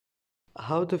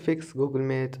How to fix Google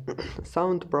Meet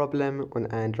sound problem on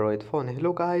Android phone.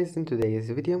 Hello guys, in today's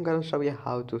video I'm gonna show you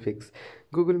how to fix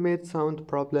Google Meet sound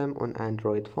problem on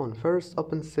Android phone. First,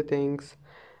 open settings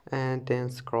and then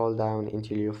scroll down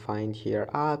until you find here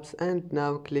apps, and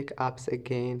now click apps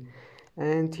again,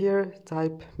 and here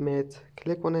type Meet,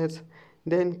 click on it,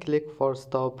 then click for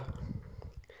stop,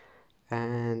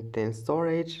 and then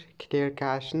storage, clear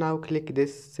cache. Now click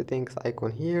this settings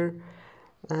icon here,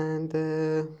 and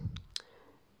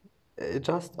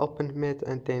just open Meet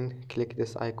and then click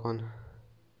this icon.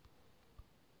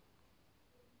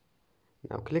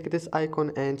 Now click this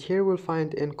icon, and here we'll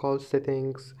find in call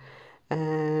settings,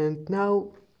 and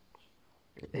now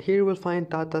here we'll find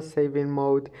data saving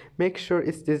mode. Make sure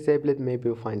it's disabled. Maybe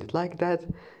you'll find it like that.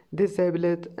 Disable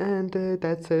it, and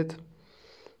that's it.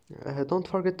 Don't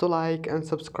forget to like and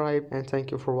subscribe, and thank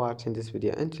you for watching this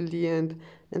video until the end,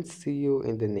 and see you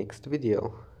in the next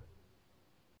video.